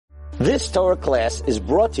This Torah class is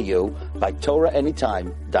brought to you by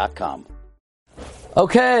TorahAnytime.com.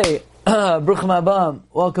 Okay, Bruchim Haba.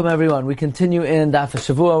 Welcome everyone. We continue in Daf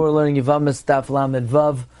Shavua. We're learning Yevamos Daf Lamed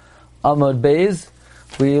Vav Amud Beis.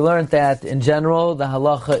 We learned that in general the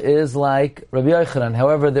halacha is like Rabbi Yochanan.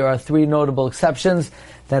 However, there are three notable exceptions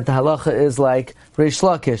that the halacha is like Reish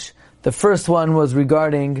Lakish. The first one was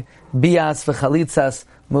regarding bias v'chalitzas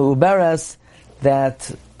mu'uberes,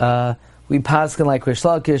 that we paskin like Reish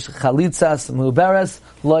Lakish, chalitzas mu'uberes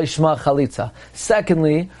lo yishma chalitza.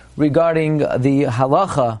 Secondly, regarding the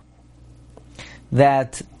halacha,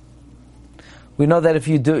 that we know that if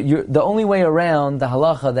you do, the only way around the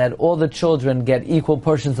halacha that all the children get equal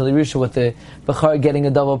portions of the Yerusha with the Bechar getting a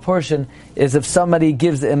double portion is if somebody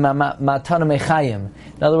gives a matana mechayim.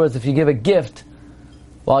 In other words, if you give a gift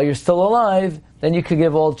while you're still alive, then you could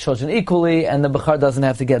give all children equally, and the Bechar doesn't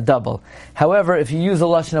have to get double. However, if you use a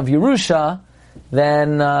lashon of Yerusha,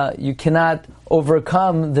 then you cannot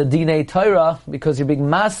overcome the dinei Torah because you're being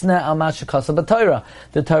masna al mashakasa b'Torah.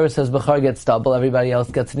 The Torah says Bechar gets double, everybody else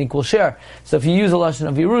gets an equal share. So if you use a lashon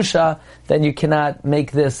of Yerusha, then you cannot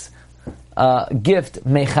make this gift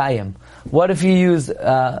mechayim. What if you use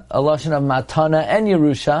a lashon of matana and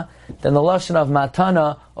Yerusha? Then the lashon of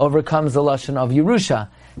matana overcomes the lashon of Yerusha.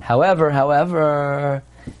 However,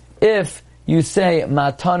 if you say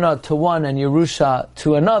matana to one and Yerusha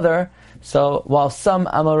to another, so while some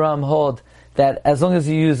Amoram hold that as long as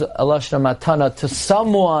you use a lashon of matana to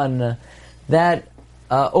someone, that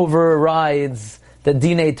overrides the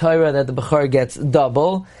dinei Torah that the Bechar gets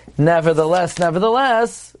double. Nevertheless,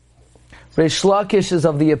 Reish Lakish is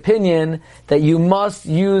of the opinion that you must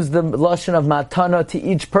use the lashon of matana to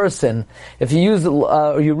each person. If you use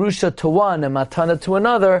Yerusha to one and matana to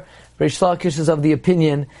another, Reish Lakish is of the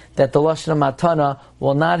opinion that the lashon of matana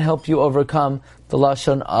will not help you overcome the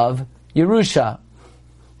lashon of Yerusha.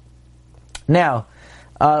 Now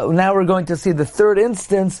we're going to see the third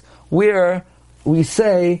instance where we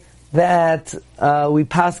say that we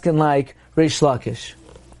paskin like Reish Lakish.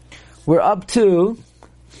 We're up to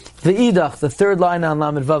Ve'idach, the third line on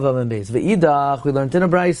Lamed Vav Amud Beis. Ve'idach, we learned in a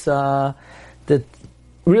brayso that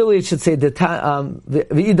really it should say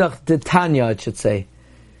Ve'idach de Tanya. It should say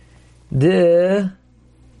de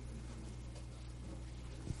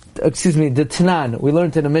Tanan. We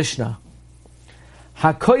learned in a Mishnah.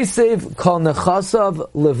 Hakoisev kol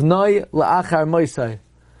nechasav livnoi la'achar moisai.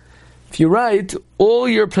 If you write all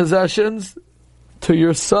your possessions to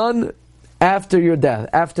your son after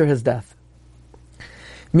his death.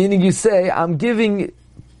 Meaning you say, I'm giving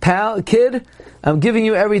I'm giving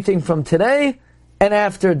you everything from today and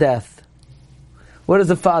after death. What does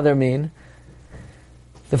the father mean?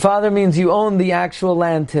 The father means you own the actual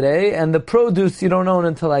land today, and the produce you don't own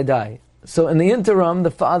until I die. So in the interim,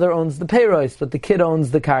 the father owns the peiros, but the kid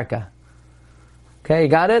owns the karka. Okay, you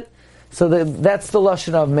got it? So that's the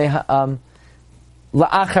lashon of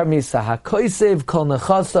la'achar misa. Hakoisev kol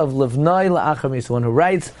nechasav livnai la'achar misa. One who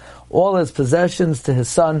writes all his possessions to his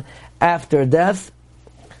son after death.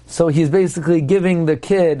 So he's basically giving the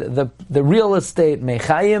kid the real estate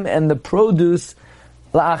mechayim and the produce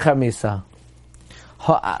la'achar misa.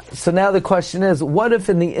 So now the question is, what if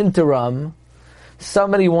in the interim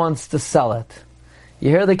somebody wants to sell it?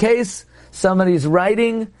 You hear the case? Somebody's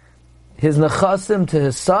writing his nechasim to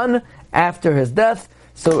his son after his death.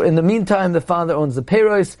 So in the meantime, the father owns the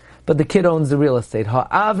peiros, but the kid owns the real estate.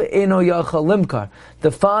 Ha'av eno yachal limkar.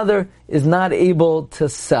 The father is not able to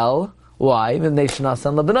sell. Why?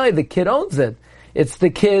 The kid owns it. It's the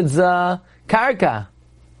kid's karka.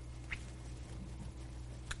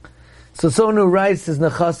 So someone who writes his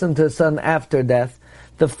nechasim to his son after death,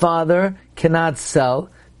 the father cannot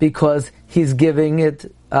sell because he's giving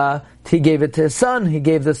it. He gave it to his son. He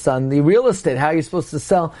gave the son the real estate. How are you supposed to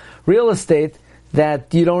sell real estate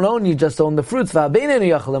that you don't own? You just own the fruits. But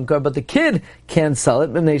the kid can't sell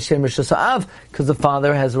it because the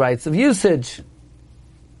father has rights of usage.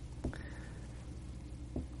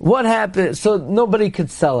 What happened? So nobody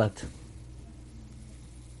could sell it.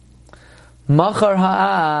 Machar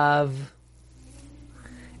ha'av.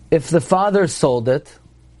 If the father sold it,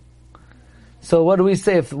 so what do we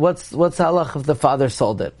say? What's halach if the father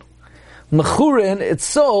sold it? Mechurin, it's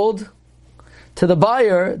sold to the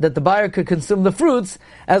buyer, that the buyer could consume the fruits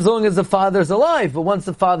as long as the father's alive. But once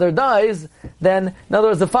the father dies, then, in other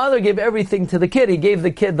words, the father gave everything to the kid. He gave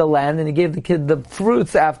the kid the land and he gave the kid the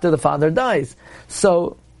fruits after the father dies.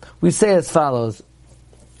 So we say as follows.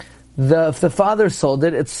 If the father sold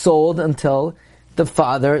it, it's sold until the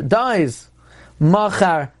father dies.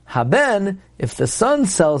 Machar haben, if the son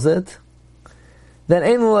sells it, then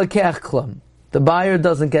ein l'keach klum. The buyer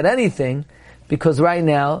doesn't get anything because right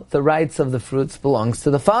now the rights of the fruits belongs to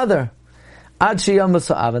the father. Ad sheyamos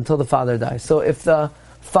ha'av, until the father dies. So if the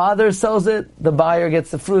father sells it, the buyer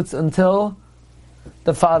gets the fruits until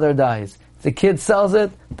the father dies. If the kid sells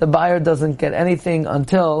it, the buyer doesn't get anything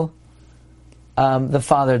until the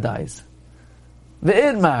father dies.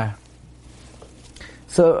 V'idmar.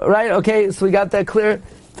 So, right, okay, so we got that clear.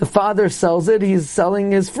 The father sells it, he's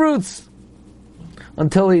selling his fruits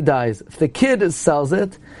until he dies. If the kid sells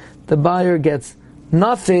it, the buyer gets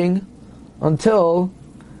nothing until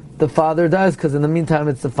the father dies, because in the meantime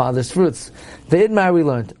it's the father's fruits. V'idmar, we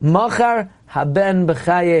learned, Machar haben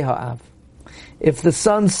b'chaye ha'av. If the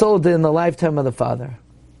son sold it in the lifetime of the father.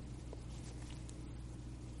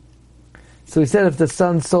 So we said if the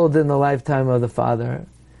son sold it in the lifetime of the father,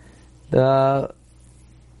 the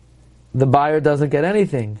buyer doesn't get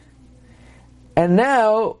anything. And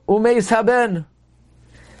now, umeis haben.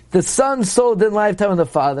 The son sold in the lifetime of the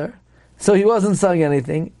father, so he wasn't selling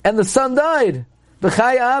anything, and the son died.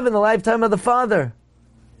 B'chayav, in the lifetime of the father.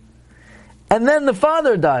 And then the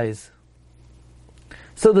father dies.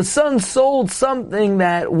 So the son sold something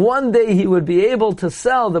that one day he would be able to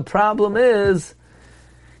sell. The problem is,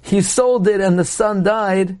 he sold it and the son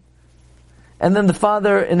died, and then the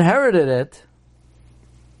father inherited it,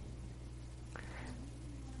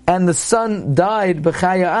 and the son died,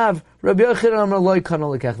 b'chayav, Rabbi Yochanan Amar lo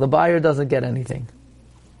yikanu lekech. The buyer doesn't get anything.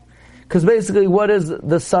 Because basically, what is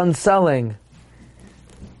the son selling?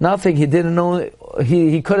 Nothing. He didn't know,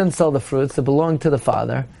 he couldn't sell the fruits, it belonged to the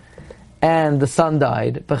father. And the son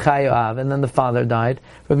died, b'chayav, and then the father died.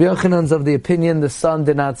 Rabbi Yochanan's of the opinion the son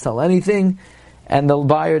did not sell anything, and the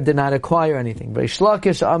buyer did not acquire anything. Rish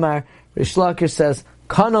Lakish Amar, Rish Lakish says,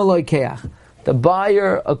 Kana lo keach. The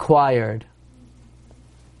buyer acquired.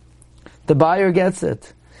 The buyer gets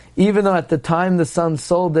it. Even though at the time the son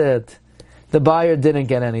sold it, the buyer didn't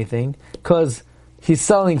get anything, because he's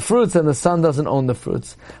selling fruits and the son doesn't own the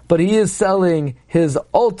fruits. But he is selling his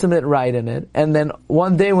ultimate right in it, and then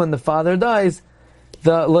one day when the father dies,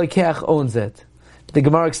 the loikeach owns it. The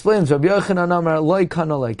Gemara explains, Rabbi Yochanan Amar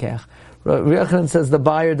loikana loikeach. Rabbi Yochanan says the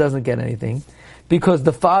buyer doesn't get anything, because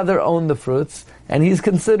the father owned the fruits, and he's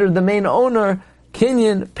considered the main owner.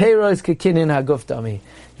 Kinyan peiros kekinyan haguftami.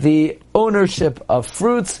 The ownership of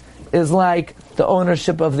fruits is like the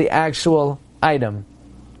ownership of the actual item.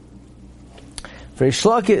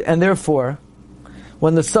 And therefore,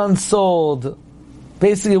 when the son sold,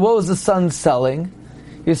 basically what was the son selling?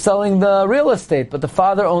 He was selling the real estate, but the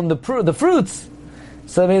father owned the fruits.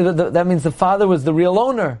 So that means the father was the real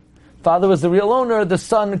owner. Father was the real owner, the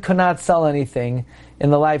son could not sell anything in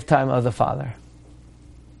the lifetime of the father.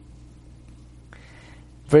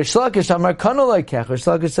 Rish Lakish Amar Kana lo keach. Rish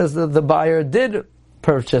Lakish says that the buyer did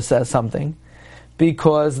purchase something,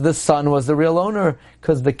 because the son was the real owner,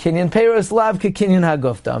 because the kinyan peiros lav kekinyan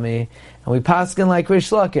haguftami. And we paskin like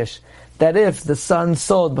Rish Lakish, that if the son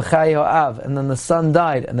sold b'chay ha'av, and then the son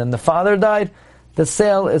died, and then the father died, the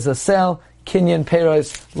sale is a sale, kinyan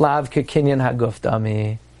peiros lav kekinyan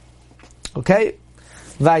haguftami. Okay?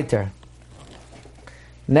 Weiter.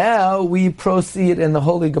 Now we proceed in the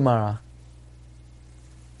Holy Gemara.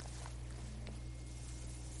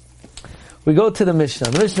 We go to the Mishnah.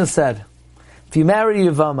 The Mishnah said, if you marry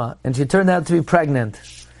Yevama and she turned out to be pregnant,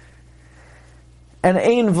 and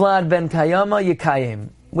Ein Vlad ben Kayama Yekayim,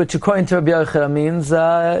 which according to Rabbi Yochanan means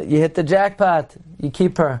you hit the jackpot, you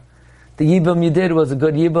keep her. The Yibam you did was a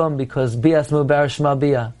good Yibam because Bias Mubar Shma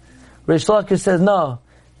Bia. Rish Lakish says no,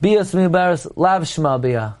 Bias Mubar Lav Shma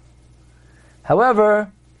Bia.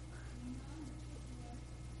 However,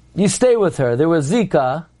 you stay with her. There was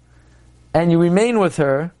Zika, and you remain with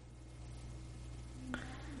her.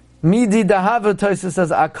 Midi dahava Tosa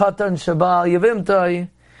says akatan shabal yevimtai,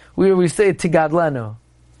 where we say tigadlenu.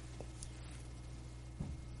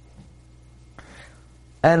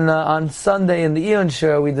 And on Sunday in the Eon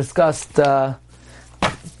Shur we discussed the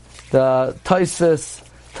Tosus.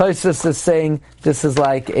 Tosus is saying this is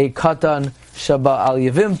like a katan shabal al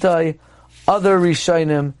yevimtai. Other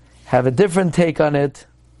Rishonim have a different take on it.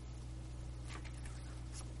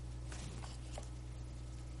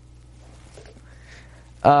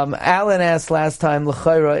 Alan asked last time,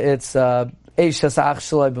 l'chayra, it's eishes ach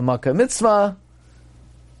shaloi b'makar mitzvah.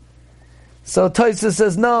 So Tosus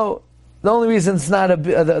says no. The only reason it's not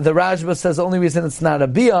the Rashba says the only reason it's not a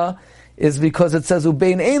bia is because it says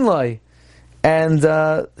ubein ein loi,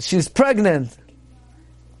 and she's pregnant.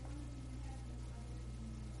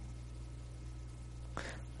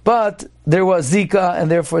 But there was Zika,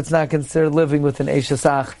 and therefore it's not considered living with an eishes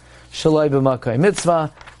ach shaloi b'makar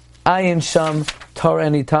mitzvah. Ayin Sham Torah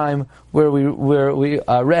Anytime, where we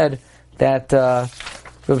read that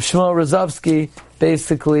Rish Rav Shmuel Rozovsky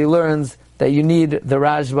basically learns that you need the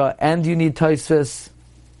Rashba and you need Tosfos.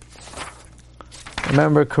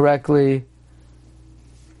 Remember correctly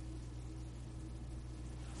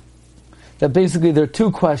that basically there are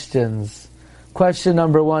two questions. Question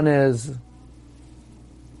number one is,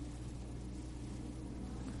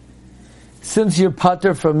 since you're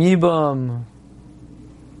pater from Yibum,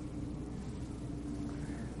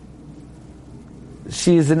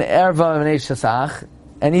 she's an erva of an Eishasach,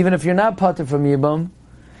 and even if you're not pater from Yibum,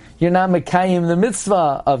 you're not mekayim the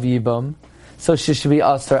mitzvah of Yibum, so she should be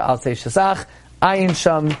asar al Eishasach, ayin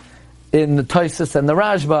sham in the Tosfos and the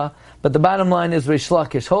Rashba. But the bottom line is Reish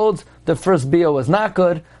Lakish holds the first bia was not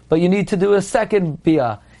good, but you need to do a second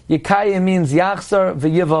bia. Yikayim means yachsar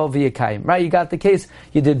v'yivo v'yikayim. Right? You got the case.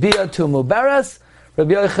 You did bia to muberes.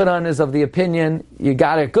 Rabbi Yochanan is of the opinion you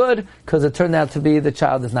got it good because it turned out to be the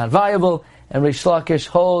child is not viable. And Reish Lakish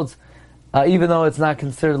holds, even though it's not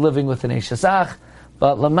considered living with an Eishasach,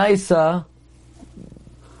 but Lamaisa,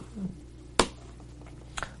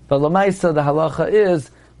 the halacha is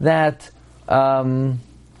that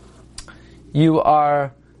you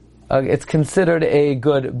are, it's considered a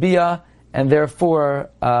good bia, and therefore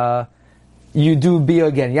you do bia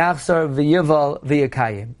again. Yachsar v'yival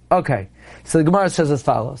v'yakayim. Okay, so the Gemara says as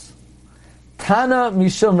follows: Tana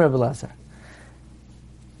mishum Rebbe Elazar.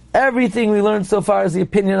 Everything we learned so far is the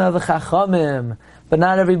opinion of the Chachamim, but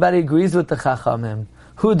not everybody agrees with the Chachamim.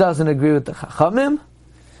 Who doesn't agree with the Chachamim?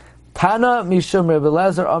 Tana mishum Rebbe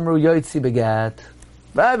Elazar amru yoitzi begat.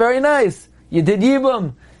 Very nice. You did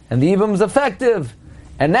Yibum, and the Yibum is effective.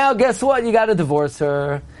 And now guess what? You got to divorce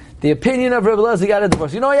her. The opinion of Rebbe Elazar, you got to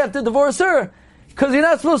divorce. You know why you have to divorce her? Because you're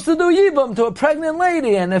not supposed to do Yibum to a pregnant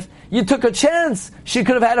lady. And if you took a chance, she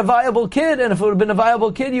could have had a viable kid. And if it would have been a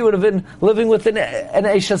viable kid, you would have been living with an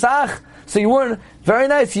Eishasach. So you weren't, very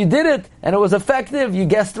nice, you did it. And it was effective. You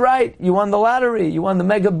guessed right. You won the lottery. You won the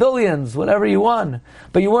mega billions, whatever you won.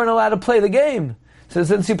 But you weren't allowed to play the game. So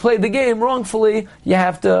since you played the game wrongfully, you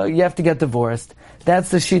have to get divorced. That's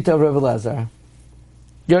the shita of Rebbe Elazar.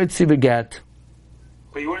 Yotzi beget.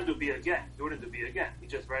 But you wouldn't do bia again. You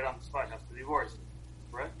just right on the spot have to divorce,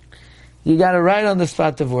 right? You got to right on the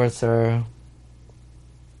spot divorce her.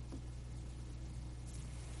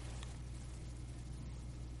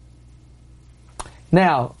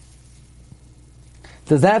 Now,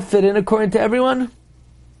 does that fit in according to everyone?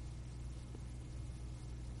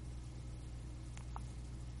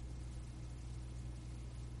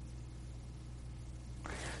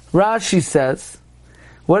 Rashi says,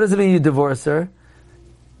 what does it mean you divorce her?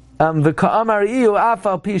 Even though the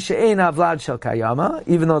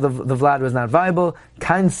Vlad was not viable,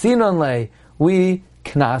 we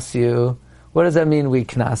knas you. What does that mean, we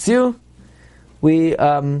knas you?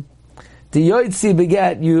 The yoitzi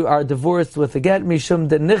beget, you are divorced with a get, mishum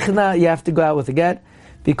de nichna, you have to go out with a get,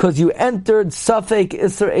 because you entered safek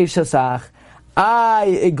isser eishasach,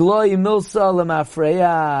 igloi milsa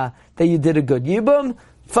lemafreya, that you did a good yibum,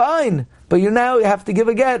 fine, but you now have to give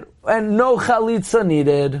a get, and no chalitza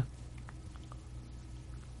needed.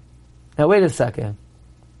 Now wait a second.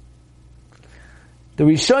 The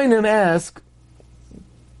Rishonim ask,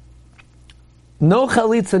 no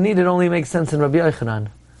chalitza needed only makes sense in Rabbi Yochanan,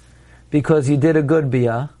 because you did a good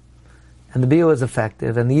bia, and the bia was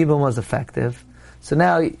effective, and the yibum was effective, so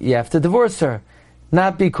now you have to divorce her.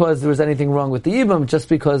 Not because there was anything wrong with the yibum, just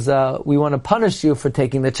because we want to punish you for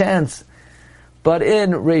taking the chance. But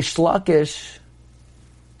in Reish Lakish,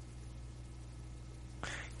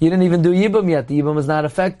 you didn't even do yibum yet. The yibum is not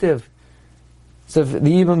effective. So if the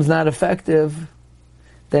yibum is not effective,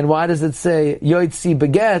 then why does it say yoitzi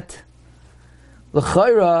beget?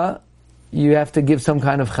 L'chayra, you have to give some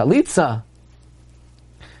kind of chalitza,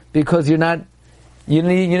 because you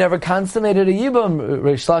never consummated a yibum.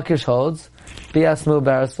 Reish Lakish holds biasmu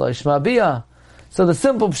baras lo yishma bia. So the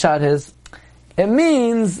simple pshat is, it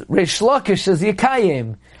means Reish Lakish is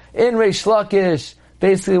yikayim. In Reish Lakish,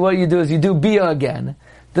 basically what you do is you do bia again.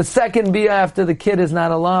 The second bia after the kid is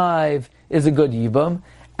not alive is a good yibum,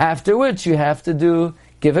 after which you have to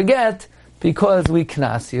give a get, because we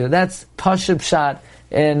knas you. That's pashut pshat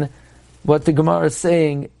in what the Gemara is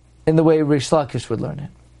saying in the way Reish Lakish would learn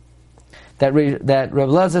it. That Rebbe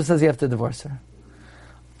Elazar says you have to divorce her.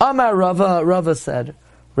 Amar Rava said,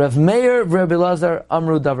 Rav Meir, Rebbe Elazar,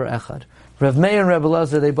 Amru Davar Echad. Rav Meir and Rebbe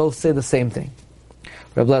Elazar, they both say the same thing.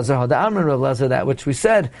 Rebbe Elazar had the Amr, Rebbe Elazar, that which we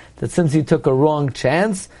said, that since you took a wrong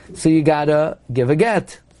chance, so you gotta give a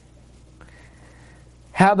get.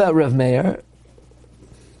 How about Rav Meir?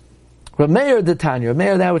 Rav Meir the Tanya, Rav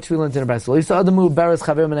Meir, that which we learned in our Bible. The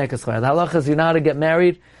halacha is you're not to get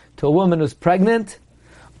married to a woman who's pregnant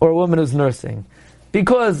or a woman who's nursing.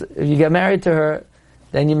 Because if you get married to her,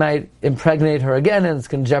 then you might impregnate her again, and it's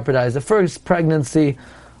going to jeopardize the first pregnancy.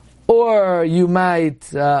 Or you might,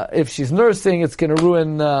 if she's nursing, it's going to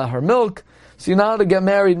ruin her milk. So you're not allowed to get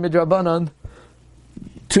married midrabanan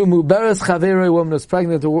to muberes chaveroi, a woman who's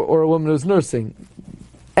pregnant or a woman who's nursing.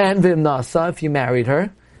 And v'imnasa, if you married her,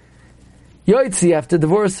 yoitzi, you have to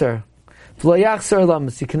divorce her. V'lo yachzor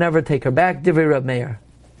lamus, you can never take her back. Divrei Reb Meir.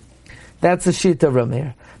 That's the shita of Reb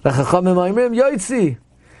Meir. The chachamim oimrim yoitzi.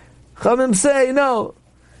 Chachamim say no,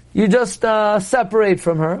 you just separate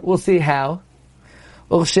from her. We'll see how.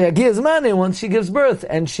 Once she gives birth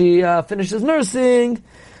and she finishes nursing,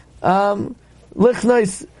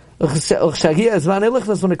 lichnois.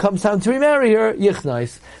 When it comes time to remarry her,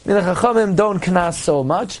 yichnois. The chachamim don't knas so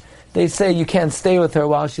much. They say you can't stay with her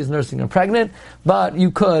while she's nursing or pregnant, but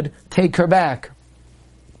you could take her back.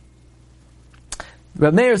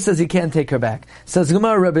 Reb Meir says you can't take her back. Says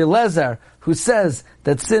Gemara Rabbi Lezer, who says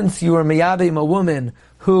that since you were miyabim a woman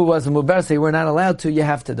who was a mubersa, you were not allowed to, you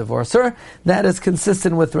have to divorce her. That is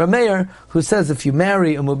consistent with Reb Meir, who says if you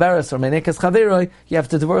marry a muberes or menekas chaveroi, you have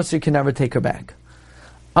to divorce her, you can never take her back.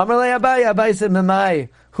 Amar le Abai, Abai said, Memai,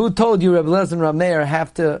 who told you Reb Lezer and Reb Meir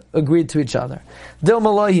have to agree to each other? Dil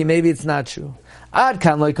Malohi, maybe it's not true. Ad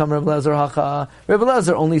kan loy kam Reb Lezer hacha. Reb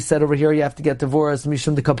Lezer only said over here you have to get divorced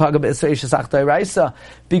mishum de kapaga be'isra isha sachtai raisa,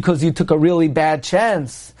 because you took a really bad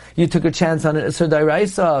chance. You took a chance on an isra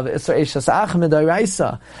dairaisa, isra isha sachme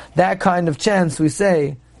dairaisa. That kind of chance, we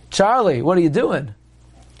say, Charlie, what are you doing?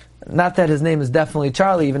 Not that his name is definitely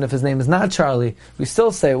Charlie, even if his name is not Charlie. We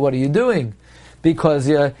still say, what are you doing? Because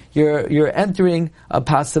you're entering a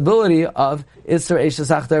possibility of Isra Eshes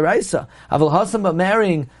Achday Raisa. Aval Hasam, but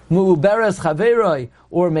marrying Mu'uberes Chaveroi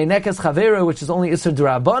or Meinekes Chaveroi, which is only Isra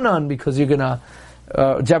D'Rabbanan, because you're going to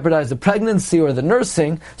jeopardize the pregnancy or the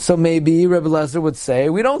nursing. So maybe Rebbe Lezer would say,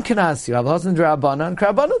 we don't kinas you. Aval Hasam D'Rabbanan,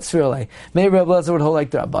 Krabbanan Tzvirlei. Maybe Rebbe Lezer would hold like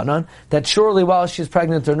D'Rabbanan, that surely while she's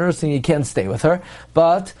pregnant or nursing, you can't stay with her.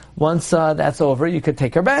 But once that's over, you could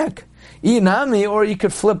take her back. Inami, or you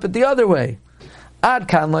could flip it the other way. Ad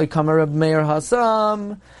kan loy kama Reb Meir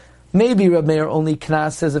hasam. Maybe Reb Meir only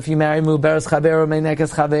knas says if you marry muberes chaver or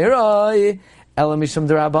meinekes chaveroi ela mishum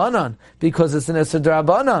d'Rabbanan, because it's an isser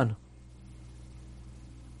d'Rabbanan.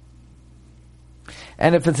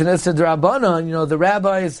 And if it's an isser d'Rabbanan, the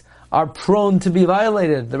rabbis are prone to be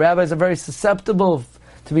violated. The rabbis are very susceptible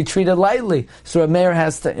to be treated lightly. So a mayor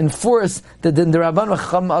has to enforce the din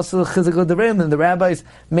d'Rabbanan, and the rabbis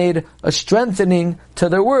made a strengthening to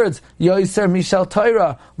their words, Yoiser Mishal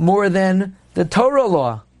Torah, more than the Torah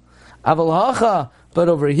law. Aval but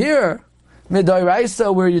over here,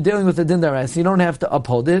 Midairaisa, where you're dealing with the din d'Oraisa, you don't have to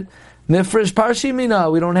uphold it. Mifresh Parshi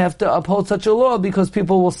Mina, we don't have to uphold such a law because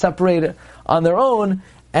people will separate it on their own,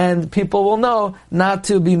 and people will know not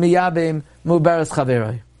to be miyabim muberes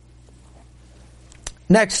chaveroi.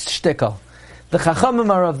 Next shtickle. The Chachamim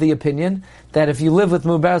are of the opinion that if you live with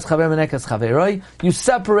Muberes Chaver Menekas Chaveroi, you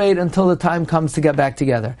separate until the time comes to get back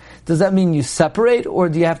together. Does that mean you separate, or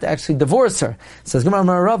do you have to actually divorce her? It says, you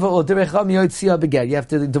have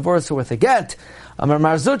to divorce her with a get. Amar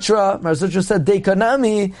Marzutra said,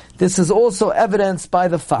 Dekanami, this is also evidenced by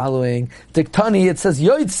the following. Diktani, it says,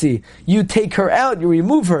 Yoitzi, you take her out, you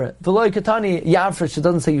remove her. V'loi Katani, Yafresh, it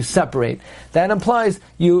doesn't say you separate. That implies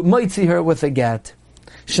you moitzi her with a get.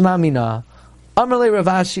 Shema Mina. Amarle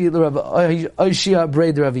Ravashi Oishia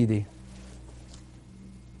Braid Ravidi.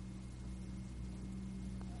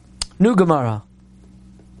 New Gemara.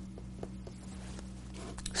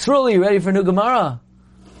 Sruli, you ready for new Gemara?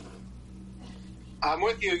 I'm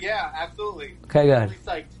with you, yeah, absolutely. Okay, good. Really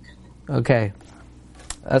psyched. Okay.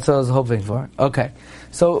 That's what I was hoping for. Okay.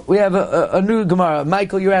 So we have a new Gemara.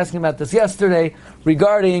 Michael, you were asking about this yesterday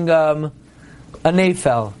regarding a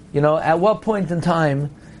nafel. At what point in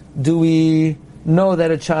time do we know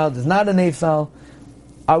that a child is not a nafel?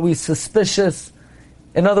 Are we suspicious?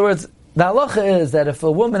 In other words, the halacha is that if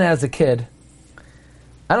a woman has a kid,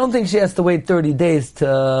 I don't think she has to wait 30 days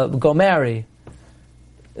to go marry.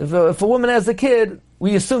 If a woman has a kid,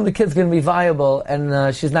 we assume the kid's going to be viable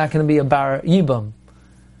and she's not going to be a bar yibam.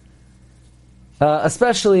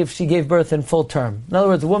 Especially if she gave birth in full term. In other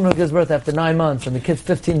words, a woman who gives birth after 9 months and the kid's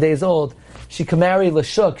 15 days old, she can marry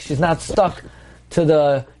l'shuk. She's not stuck to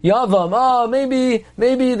the yavam. Oh, maybe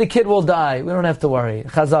the kid will die. We don't have to worry.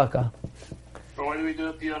 Chazaka. But why do we do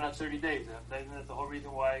a piyun at 30 days? Isn't that the whole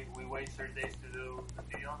reason why we wait 30 days to do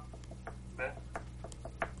the piyun?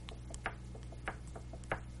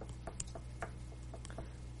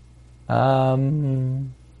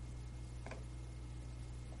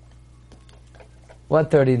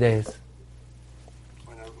 What 30 days?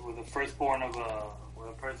 When the firstborn of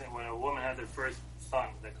when a woman had their first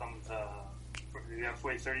that comes. We have to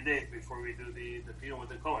wait 30 days before we do the pidyon with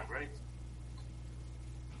the Kohen, right?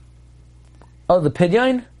 Oh, the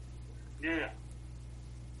pidyon? Yeah.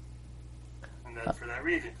 And that's for that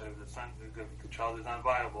reason, because the child is not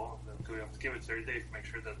viable, then we have to give it 30 days to make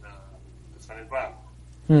sure that the son is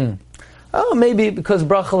viable. Oh, maybe because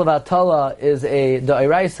bracha levatala is a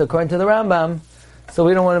da'iraisa according to the Rambam, so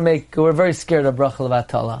we don't want to we're very scared of bracha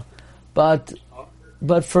levatala. But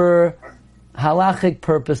for halachic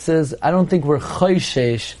purposes, I don't think we're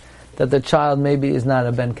choishesh that the child maybe is not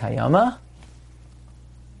a ben kayama.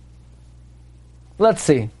 Let's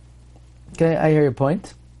see. Okay, I hear your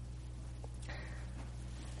point.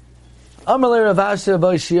 Amalei Rav Asher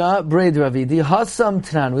Boishia Braid Ravidi Hasam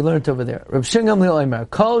Tran. We learned over there. Rav Shingam Li'omer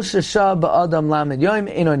Kol Shesha Ba'adam Lamed Yom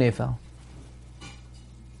Eno Nefel.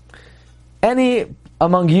 Any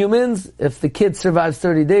among humans, if the kid survives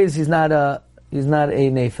 30 days, he's not a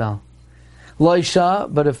nefel.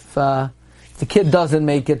 Loisha, but if the kid doesn't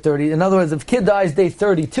make it 30, in other words, if the kid dies day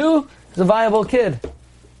 32, he's a viable kid.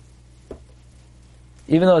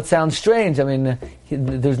 Even though it sounds strange, I mean,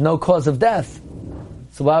 there's no cause of death.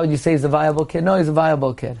 So why would you say he's a viable kid? No, he's a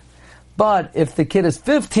viable kid. But if the kid is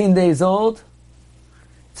 15 days old,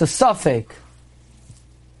 it's a suffix.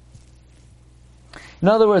 In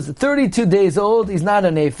other words, 32 days old, he's not a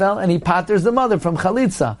nefel, and he patters the mother from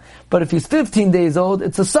chalitza. But if he's 15 days old,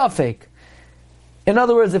 it's a suffix. In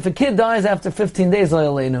other words, if a kid dies after 15 days,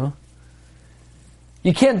 you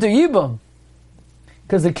can't do yibum,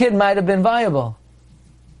 because the kid might have been viable.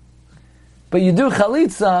 But you do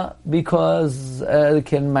chalitza because the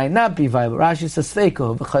kid might not be viable. Rashi says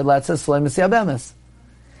feiko, v'chaylat says shleimus Yevamos.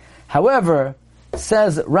 However,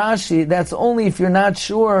 says Rashi, that's only if you're not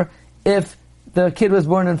sure if the kid was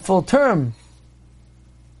born in full term.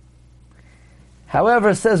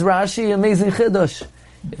 However, says Rashi, amazing chiddush.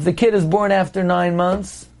 If the kid is born after 9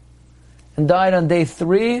 months and died on day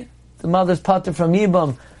 3, the mother's pater from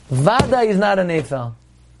yibum. Vada is not a nefel.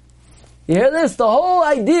 You hear this? The whole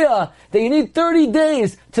idea that you need 30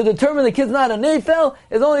 days to determine the kid's not a nefel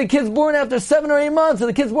is only the kid's born after 7 or 8 months, or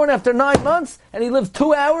the kid's born after 9 months, and he lives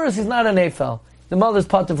 2 hours, he's not a nefel. The mother's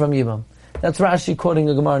pater from yibum. That's Rashi quoting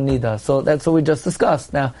the Gemara Nida. So that's what we just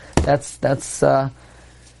discussed. Now, that's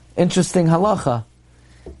interesting halacha.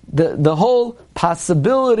 The whole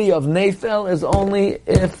possibility of nefel is only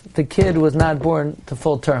if the kid was not born to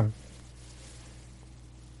full term.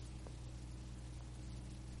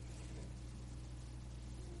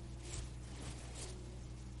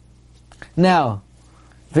 Now,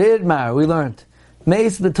 Vidmar, we learned,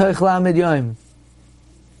 Meis b'toich lamed yom.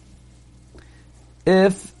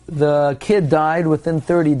 If the kid died within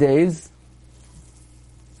 30 days,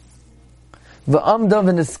 v'amdav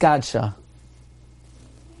v'niskadsha.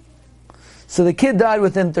 So the kid died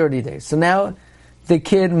within 30 days. So now the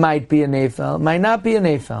kid might be a nefel, might not be a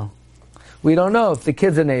nefel. We don't know if the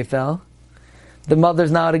kid's a nefel. The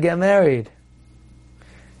mother's not to get married.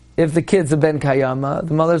 If the kid's a ben kayama,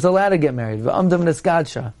 the mother's allowed to get married. V'amdav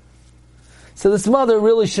v'niskadsha. So this mother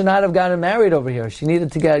really should not have gotten married over here. She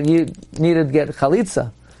needed to get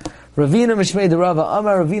chalitza. Ravina Mishmei de Rava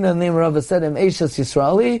Amar Ravina name Rava said Em Eishas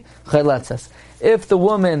Yisraeli Chaylatzas. If the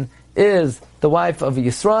woman is the wife of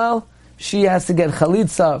Yisrael, she has to get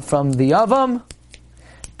chalitza from the Yavam,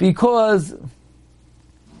 because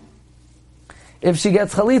if she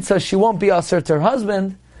gets chalitza, she won't be aser to her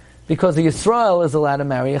husband, because the Yisrael is allowed to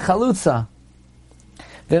marry a chalutza.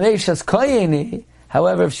 V'meishas koyeni.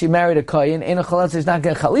 However, if she married a koyin, ein a chalitza is not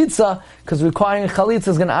getting chalitza, because requiring chalitza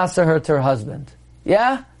is going to aser her to her husband.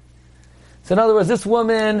 Yeah. So in other words, this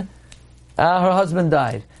woman, her husband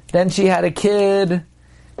died. Then she had a kid,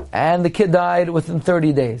 and the kid died within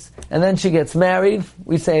 30 days. And then she gets married.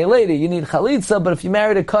 We say, hey, lady, you need chalitza, but if you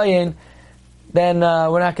married a kohen, then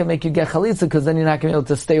we're not going to make you get chalitza, because then you're not going to be able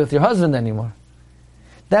to stay with your husband anymore.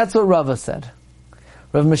 That's what Rava said.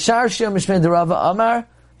 Rav Misharshia Mishmei de Rava Amar,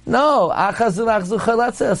 no, achazu achzu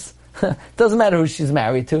chalatzes. Doesn't matter who she's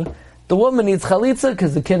married to. The woman needs chalitza,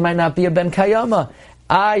 because the kid might not be a ben kayama.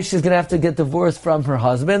 She's going to have to get divorced from her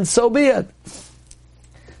husband, so be it.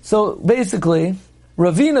 So basically,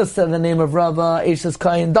 Ravina said the name of Rava, Eishes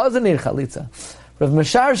Kayin doesn't need chalitza. Rav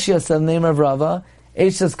Mesharshia said the name of Rava,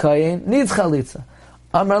 Eishes Kayin needs chalitza.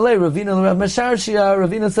 Amarle, Ravina Rav Mesharshia,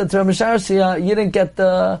 Ravina said to Rav Mesharshia, you didn't get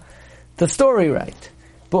the story right.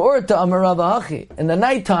 But Orta Amar Rava Hachi, in the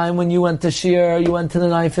nighttime when you went to shiur, you went to the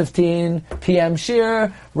 9:15 p.m.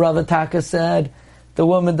 shiur, Rava Taka said, the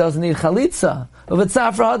woman doesn't need chalitza.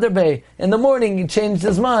 In the morning, he changed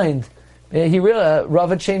his mind.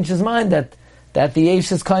 Rava changed his mind that the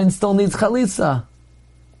Eishes Kain still needs chalitza.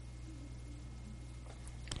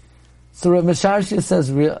 So Rav Misharshia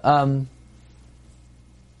says,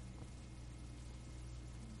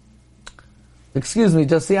 excuse me,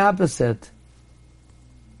 just the opposite.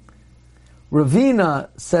 Ravina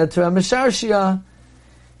said to Rav Misharshia,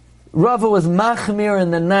 Rava was machmir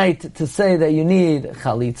in the night to say that you need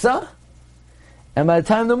chalitza, and by the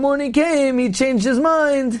time the morning came, he changed his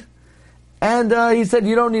mind, and he said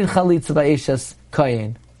you don't need chalitza by Eshes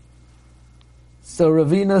Kayin. So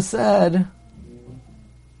Ravina said,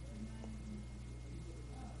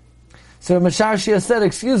 so Misharshia said,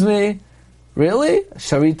 excuse me, really?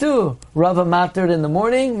 Sharitu, Rava mattered in the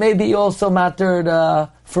morning, maybe he also mattered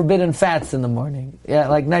forbidden fats in the morning. Yeah,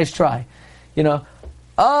 like nice try. You know,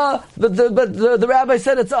 but the rabbi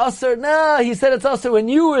said it's asr. No, he said it's asr when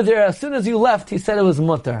you were there. As soon as you left, he said it was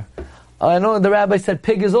mutter. I know the rabbi said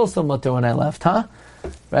pig is also mutter when I left, huh?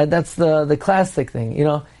 Right? That's the classic thing. You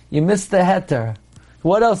know, you missed the heter.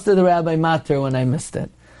 What else did the rabbi matter when I missed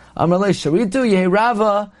it? Amalei sharitu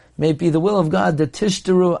yehi may it be the will of God, the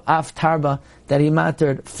tishtaru af tarba, that he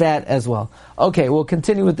mattered fat as well. Okay, we'll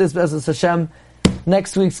continue with this B'ezras Hashem.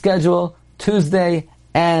 Next week's schedule, Tuesday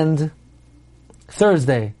and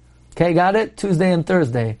Thursday. Okay, got it? Tuesday and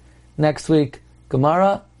Thursday. Next week,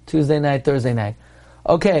 Gemara, Tuesday night, Thursday night.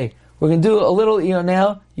 Okay, we're going to do a little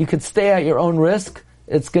now. You could stay at your own risk.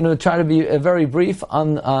 It's going to try to be very brief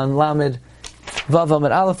on Lamed Vav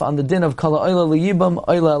Amud Aleph, on the din of Kala Oila Liyibam,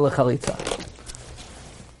 Oila Lechalitza.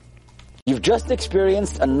 You've just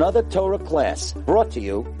experienced another Torah class brought to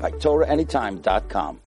you by TorahAnytime.com.